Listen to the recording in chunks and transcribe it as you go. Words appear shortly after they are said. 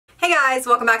Hey guys,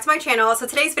 welcome back to my channel. So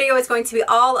today's video is going to be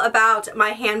all about my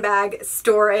handbag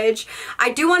storage.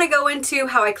 I do want to go into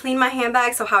how I clean my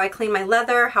handbags, so how I clean my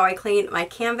leather, how I clean my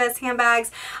canvas handbags.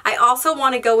 I also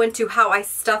want to go into how I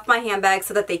stuff my handbags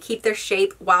so that they keep their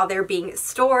shape while they're being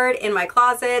stored in my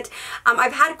closet.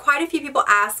 I've had quite a few people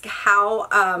ask how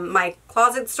my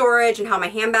closet storage and how my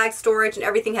handbag storage and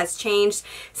everything has changed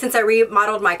since I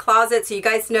remodeled my closet. So you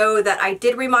guys know that I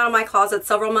did remodel my closet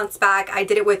several months back. I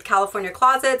did it with California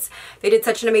Closets. They did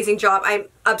such an amazing job. I'm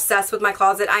obsessed with my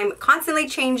closet. I'm constantly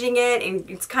changing it and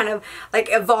it's kind of like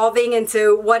evolving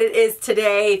into what it is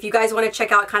today. If you guys want to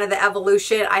check out kind of the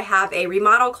evolution, I have a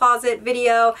remodel closet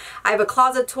video. I have a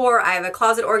closet tour. I have a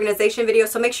closet organization video.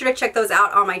 So make sure to check those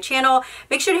out on my channel.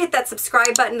 Make sure to hit that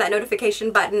subscribe button, that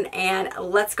notification button, and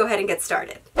let's go ahead and get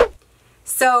started.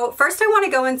 So first I want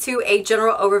to go into a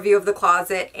general overview of the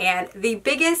closet and the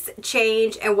biggest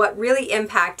change and what really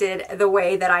impacted the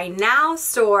way that I now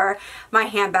store my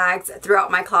handbags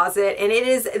throughout my closet, and it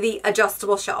is the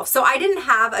adjustable shelves. So I didn't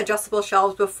have adjustable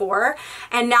shelves before,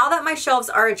 and now that my shelves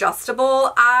are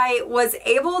adjustable, I was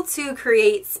able to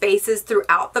create spaces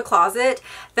throughout the closet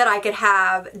that I could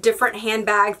have different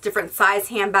handbags, different size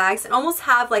handbags, and almost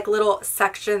have like little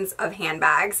sections of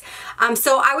handbags.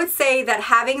 So I would say that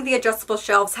having the adjustable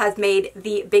shelves has made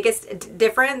the biggest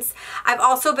difference. I've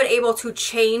also been able to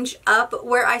change up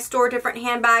where I store different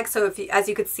handbags. So if you, as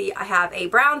you can see, I have a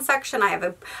brown section, I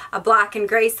have a black and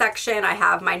gray section, I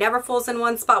have my Neverfulls in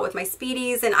one spot with my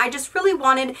Speedies, and I just really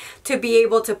wanted to be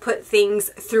able to put things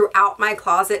throughout my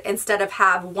closet instead of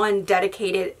have one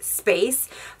dedicated space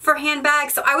for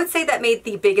handbags. So I would say that made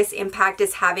the biggest impact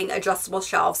is having adjustable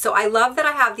shelves. So I love that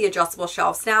I have the adjustable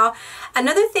shelves now.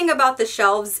 Another thing about the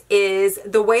shelves is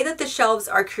the way that the shelves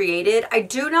are created. I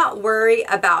do not worry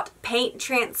about paint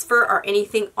transfer or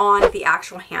anything on the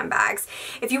actual handbags.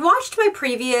 If you watched my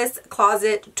previous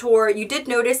closet tour, you did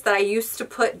notice that I used to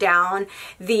put down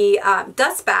the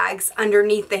dust bags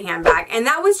underneath the handbag, and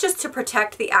that was just to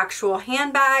protect the actual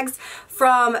handbags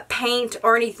from paint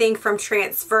or anything from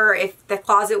transfer. If the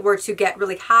closet were to get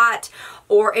really hot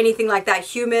or anything like that,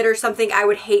 humid or something, I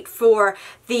would hate for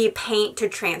the paint to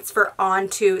transfer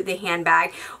onto the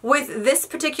handbag. With this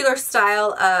particular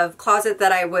style of closet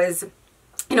that I was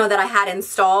that I had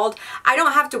installed, I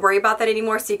don't have to worry about that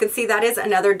anymore. So you can see that is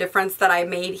another difference that I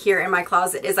made here in my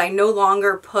closet, is I no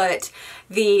longer put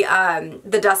the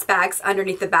dust bags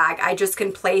underneath the bag. I just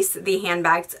can place the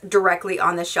handbags directly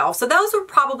on the shelf. So those were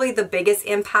probably the biggest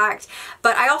impact,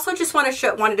 but I also just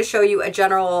wanted to show you a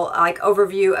general like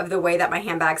overview of the way that my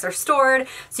handbags are stored,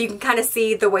 so you can kind of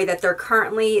see the way that they're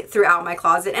currently throughout my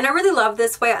closet. And I really love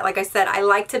this way. Like I said, I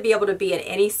like to be able to be in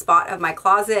any spot of my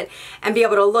closet and be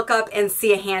able to look up and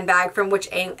see a handbag from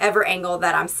whichever angle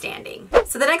that I'm standing.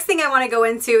 So the next thing I want to go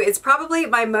into is probably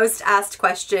my most asked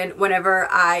question whenever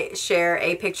I share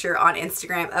a picture on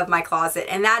Instagram of my closet,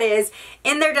 and that is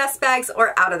in their dust bags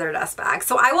or out of their dust bags.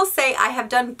 So I will say I have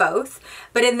done both,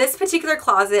 but in this particular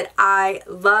closet, I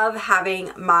love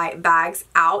having my bags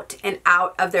out and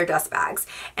out of their dust bags.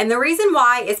 And the reason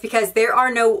why is because there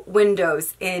are no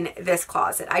windows in this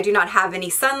closet. I do not have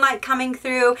any sunlight coming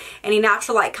through, any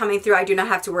natural light coming through. I do not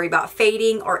have to worry about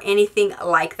fading or anything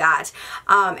like that.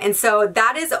 And so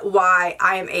that is why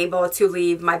I am able to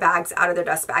leave my bags out of their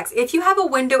dust bags. If you have a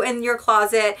window in your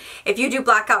closet, if you do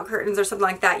blackout curtains or something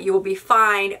like that, you will be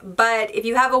fine. But if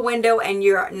you have a window and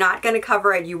you're not going to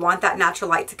cover it, you want that natural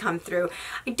light to come through,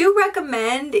 I do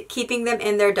recommend keeping them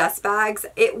in their dust bags.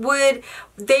 I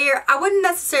wouldn't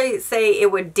necessarily say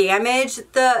it would damage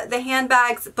the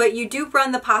handbags, but you do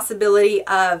run the possibility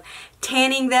of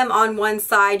tanning them on one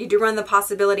side. You do run the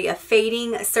possibility of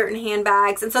fading certain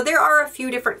handbags. And so there are a few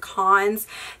different cons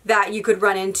that you could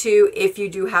run into if you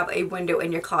do have a window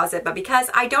in your closet. But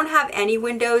because I don't have any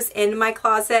windows in my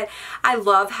closet, I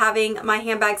love having my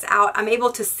handbags out. I'm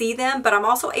able to see them, but I'm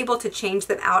also able to change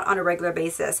them out on a regular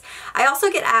basis. I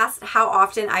also get asked how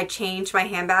often I change my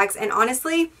handbags, and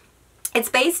honestly, it's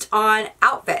based on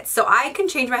outfits. So I can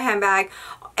change my handbag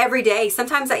every day.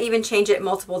 Sometimes I even change it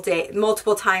multiple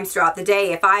times throughout the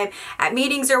day. If I'm at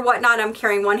meetings or whatnot, I'm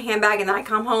carrying one handbag, and then I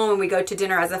come home and we go to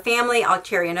dinner as a family, I'll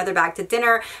carry another bag to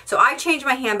dinner. So I change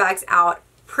my handbags out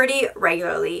pretty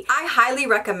regularly. I highly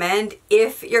recommend,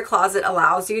 if your closet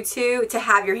allows you to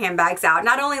have your handbags out.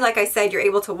 Not only, like I said, you're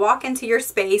able to walk into your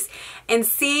space and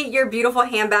see your beautiful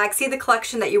handbag, see the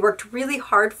collection that you worked really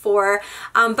hard for,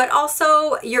 but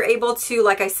also you're able to,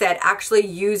 like I said, actually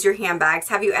use your handbags.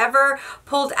 Have you ever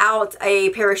pulled out a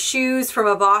pair of shoes from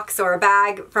a box or a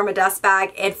bag from a dust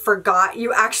bag and forgot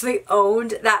you actually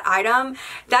owned that item?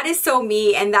 That is so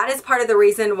me, and that is part of the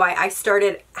reason why I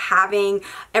started having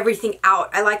everything out.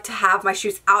 I like to have my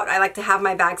shoes out. I like to have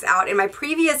my bags out. In my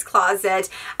previous closet,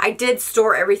 I did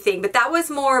store everything, but that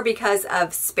was more because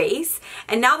of space.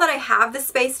 And now that I have the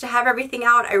space to have everything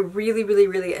out, I really, really,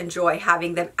 really enjoy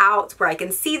having them out where I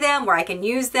can see them, where I can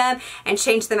use them and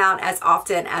change them out as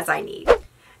often as I need.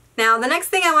 Now, the next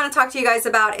thing I want to talk to you guys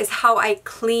about is how I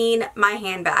clean my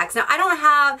handbags. Now, I don't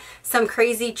have some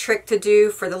crazy trick to do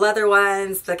for the leather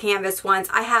ones, the canvas ones.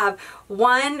 I have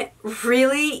one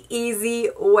really easy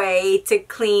way to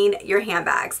clean your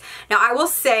handbags. Now, I will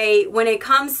say when it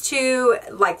comes to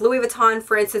like Louis Vuitton,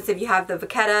 for instance, if you have the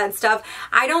Vachetta and stuff,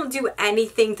 I don't do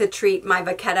anything to treat my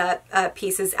Vachetta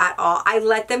pieces at all. I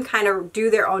let them kind of do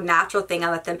their own natural thing.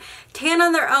 I let them tan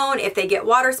on their own. If they get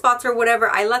water spots or whatever,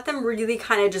 I let them really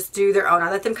kind of just do their own.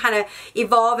 I let them kind of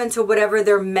evolve into whatever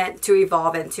they're meant to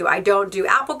evolve into. I don't do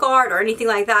apple guard or anything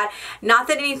like that. Not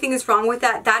that anything is wrong with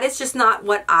that. That is just not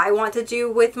what I want to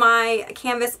do with my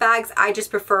canvas bags. I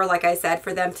just prefer, like I said,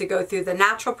 for them to go through the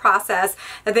natural process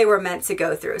that they were meant to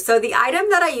go through. So the item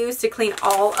that I use to clean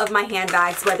all of my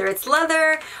handbags, whether it's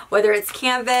leather, whether it's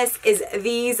canvas, is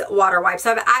these water wipes.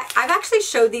 So I've actually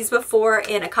showed these before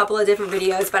in a couple of different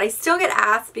videos, but I still get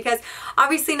asked because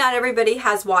obviously not everybody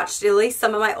has watched at least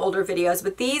some of my older videos,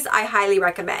 but these I highly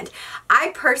recommend.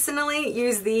 I personally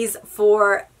use these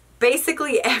for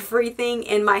basically everything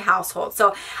in my household.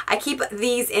 So I keep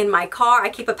these in my car. I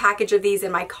keep a package of these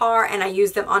in my car and I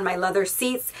use them on my leather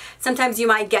seats. Sometimes you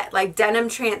might get like denim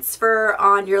transfer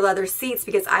on your leather seats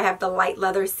because I have the light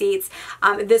leather seats.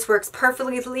 This works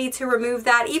perfectly to remove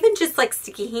that. Even just like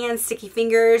sticky hands, sticky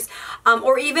fingers,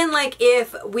 or even like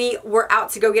if we were out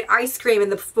to go get ice cream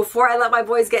and before I let my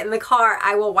boys get in the car,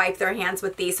 I will wipe their hands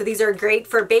with these. So these are great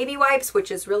for baby wipes, which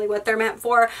is really what they're meant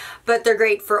for, but they're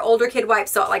great for older kid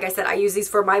wipes. So like I said, I use these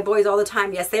for my boys all the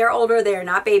time. Yes, they are older. They are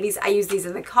not babies. I use these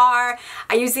in the car.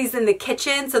 I use these in the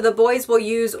kitchen. So the boys will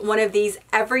use one of these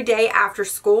every day after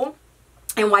school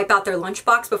and wipe out their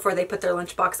lunchbox before they put their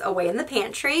lunchbox away in the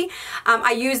pantry.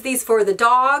 I use these for the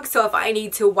dogs, so if I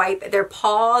need to wipe their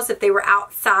paws, if they were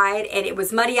outside and it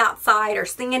was muddy outside or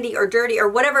sandy or dirty or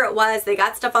whatever it was, they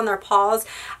got stuff on their paws,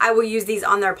 I will use these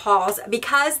on their paws.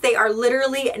 Because they are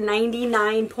literally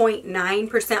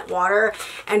 99.9% water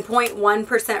and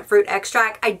 0.1% fruit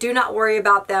extract, I do not worry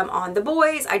about them on the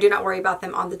boys, I do not worry about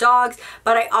them on the dogs,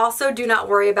 but I also do not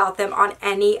worry about them on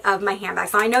any of my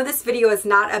handbags. Now, I know this video is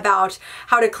not about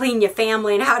how to clean your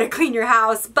family and how to clean your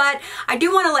house, but I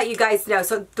do want to let you guys know.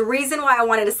 So the reason why I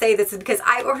wanted to say this is because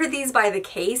I ordered these by the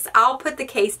case. I'll put the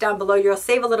case down below. You'll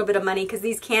save a little bit of money because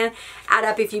these can add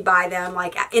up if you buy them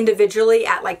like individually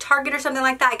at like Target or something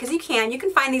like that, because you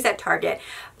can find these at Target.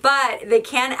 But they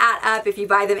can add up if you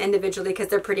buy them individually because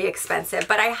they're pretty expensive.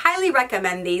 But I highly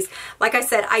recommend these. Like I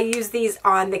said, I use these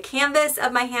on the canvas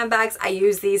of my handbags. I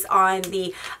use these on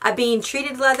the being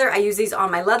treated leather. I use these on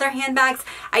my leather handbags.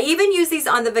 I even use these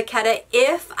on the Vachetta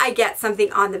if I get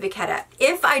something on the Vachetta.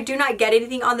 If I do not get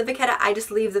anything on the Vachetta, I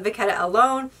just leave the Vachetta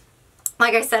alone.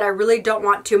 Like I said, I really don't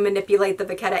want to manipulate the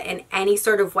Vachetta in any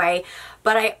sort of way,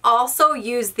 but I also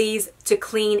use these to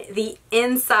clean the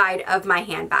inside of my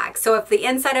handbag. So if the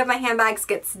inside of my handbags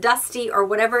gets dusty or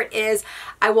whatever it is,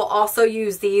 I will also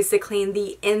use these to clean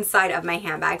the inside of my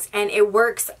handbags, and it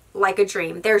works like a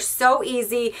dream. They're so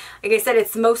easy. Like I said,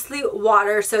 it's mostly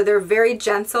water, so they're very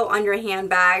gentle on your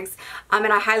handbags, and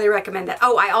I highly recommend that.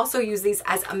 Oh, I also use these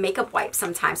as a makeup wipe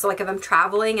sometimes. So like if I'm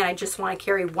traveling and I just want to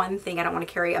carry one thing, I don't want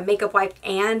to carry a makeup wipe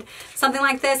and something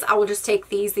like this, I will just take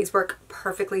these. These work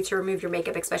perfectly to remove your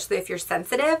makeup, especially if you're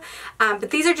sensitive.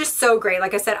 But these are just so great.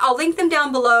 Like I said, I'll link them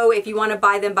down below if you want to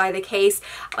buy them by the case.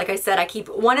 Like I said, I keep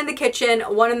one in the kitchen,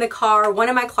 one in the car, one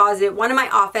in my closet, one in my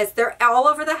office. They're all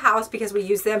over the house because we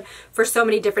use them for so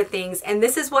many different things. And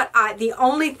this is what the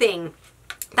only thing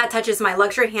that touches my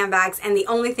luxury handbags and the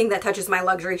only thing that touches my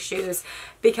luxury shoes,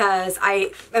 because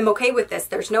I am okay with this.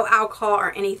 There's no alcohol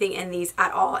or anything in these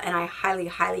at all, and I highly,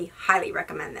 highly, highly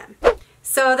recommend them.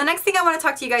 So the next thing I want to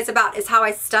talk to you guys about is how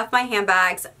I stuff my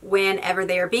handbags whenever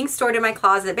they are being stored in my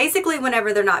closet, basically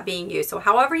whenever they're not being used. So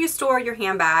however you store your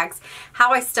handbags,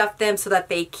 how I stuff them so that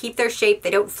they keep their shape,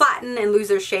 they don't flatten and lose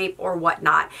their shape or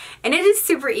whatnot. And it is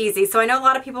super easy. So I know a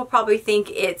lot of people probably think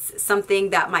it's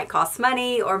something that might cost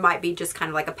money or might be just kind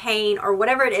of like a pain or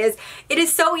whatever it is. It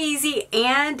is so easy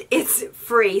and it's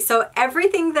free. So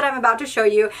everything that I'm about to show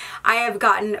you, I have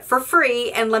gotten for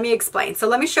free, and let me explain. So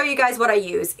let me show you guys what I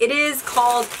use. It is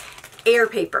called air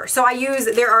paper. So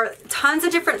there are tons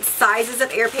of different sizes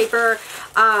of air paper.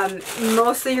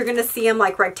 Mostly you're gonna see them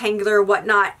like rectangular,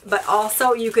 whatnot, but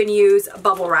also you can use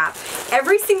bubble wrap.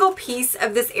 Every single piece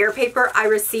of this air paper I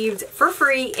received for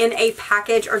free in a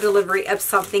package or delivery of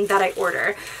something that I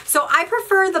order. So I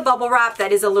prefer the bubble wrap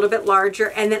that is a little bit larger,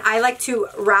 and then I like to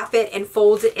wrap it and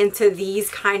fold it into these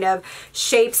kind of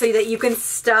shapes so that you can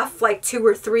stuff like 2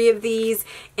 or 3 of these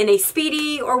in a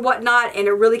Speedy or whatnot, and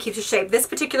it really keeps your shape. This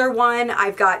particular one,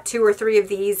 I've got 2 or 3 of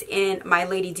these in my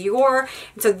Lady Dior,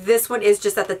 and so this one is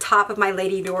just at the top of my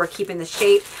Lady Dior, keeping the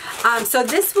shape. So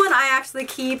this one I actually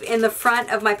keep in the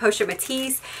front of my Poche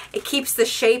Matisse. It keeps the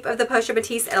shape of the Poche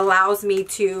Matisse. It allows me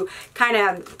to kind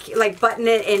of like button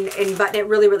it and button it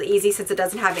really, really easy since it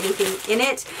doesn't have anything in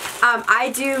it.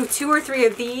 I do 2 or 3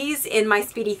 of these in my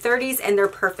Speedy 30s, and they're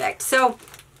perfect. So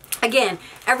again,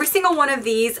 every single one of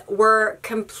these were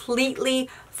completely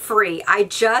free. I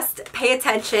just pay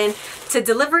attention to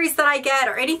deliveries that I get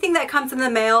or anything that comes in the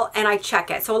mail, and I check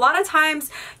it. So a lot of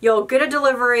times you'll get a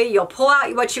delivery, you'll pull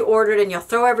out what you ordered, and you'll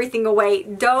throw everything away.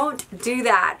 Don't do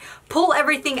that. Pull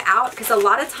everything out, because a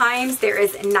lot of times there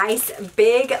is nice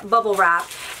big bubble wrap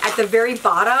at the very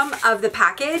bottom of the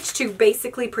package to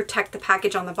basically protect the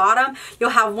package on the bottom.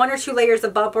 You'll have 1 or 2 layers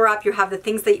of bubble wrap. You'll have the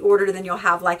things that you ordered, and then you'll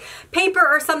have like paper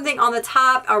or something on the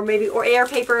top, or maybe air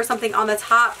paper or something on the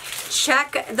top.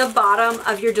 Check the bottom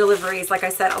of your deliveries. Like I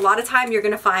said, a lot of time you're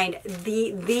going to find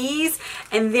these,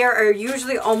 and there are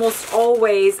usually almost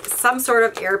always some sort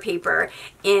of air paper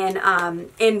in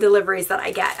deliveries that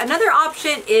I get. Another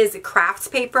option is crafts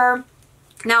paper.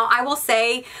 Now I will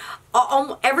say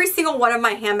every single one of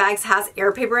my handbags has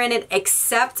air paper in it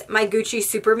except my Gucci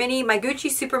Super Mini. My Gucci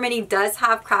Super Mini does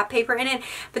have craft paper in it,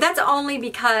 but that's only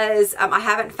because I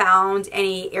haven't found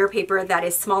any air paper that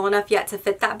is small enough yet to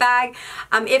fit that bag.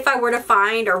 If I were to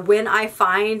find, or when I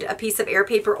find a piece of air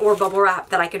paper or bubble wrap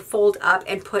that I could fold up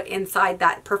and put inside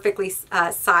that perfectly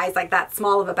sized, like that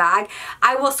small of a bag,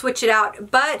 I will switch it out.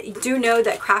 But do know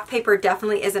that craft paper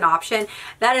definitely is an option.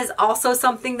 That is also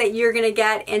something that you're going to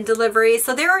get in delivery.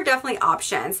 So there are definitely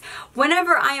options.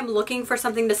 Whenever I am looking for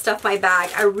something to stuff my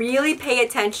bag, I really pay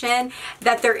attention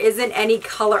that there isn't any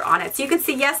color on it. So you can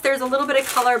see, yes, there's a little bit of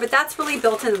color, but that's really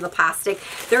built into the plastic.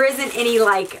 There isn't any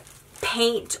like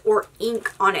paint or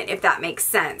ink on it, if that makes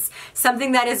sense.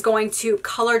 Something that is going to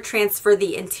color transfer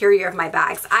the interior of my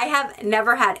bags. I have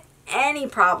never had any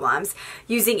problems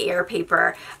using air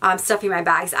paper stuffing my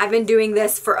bags. I've been doing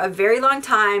this for a very long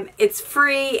time. It's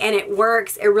free and it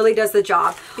works. It really does the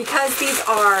job. Because these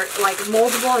are like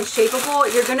moldable and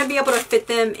shapeable, you're going to be able to fit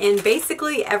them in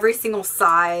basically every single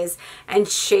size and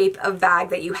shape of bag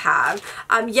that you have.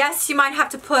 Yes, you might have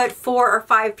to put 4 or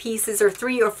 5 pieces or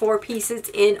 3 or 4 pieces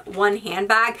in one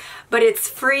handbag, but it's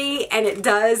free and it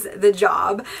does the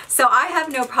job. So I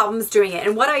have no problems doing it.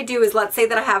 And what I do is, let's say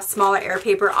that I have smaller air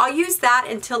paper, I'll use that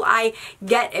until I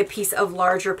get a piece of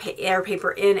larger air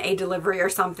paper in a delivery or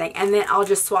something, and then I'll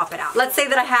just swap it out. Let's say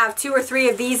that I have 2 or 3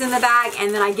 of these in the bag,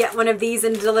 and then I get one of these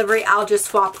in delivery. I'll just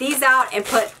swap these out and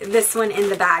put this one in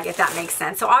the bag, if that makes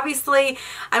sense. So obviously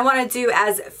I want to do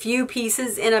as few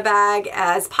pieces in a bag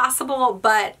as possible,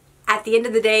 but at the end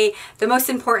of the day, the most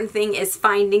important thing is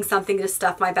finding something to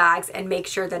stuff my bags and make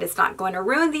sure that it's not going to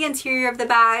ruin the interior of the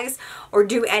bags or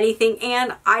do anything,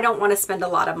 and I don't want to spend a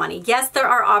lot of money. Yes, there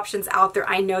are options out there.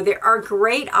 I know there are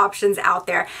great options out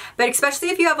there, but especially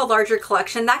if you have a larger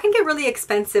collection, that can get really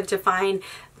expensive to find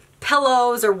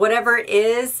pillows or whatever it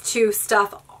is to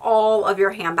stuff all of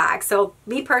your handbags. So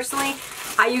me personally,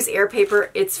 I use air paper.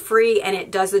 It's free and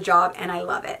it does the job, and I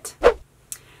love it.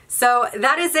 So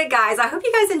that is it, guys. I hope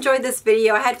you guys enjoyed this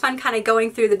video. I had fun kind of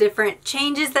going through the different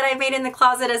changes that I've made in the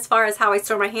closet as far as how I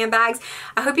store my handbags.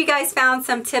 I hope you guys found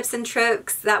some tips and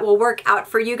tricks that will work out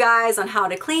for you guys on how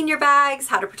to clean your bags,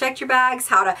 how to protect your bags,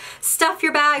 how to stuff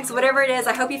your bags, whatever it is.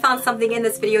 I hope you found something in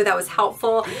this video that was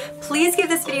helpful. Please give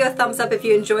this video a thumbs up if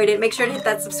you enjoyed it. Make sure to hit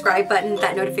that subscribe button,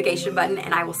 that notification button,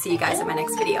 and I will see you guys in my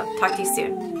next video. Talk to you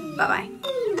soon. Bye-bye.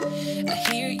 I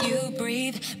hear you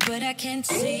breathe, but I can't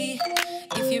see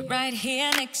if you're right here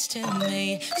next to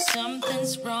me.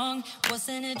 Something's wrong,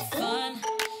 wasn't it fun?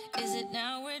 Is it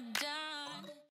now we're done?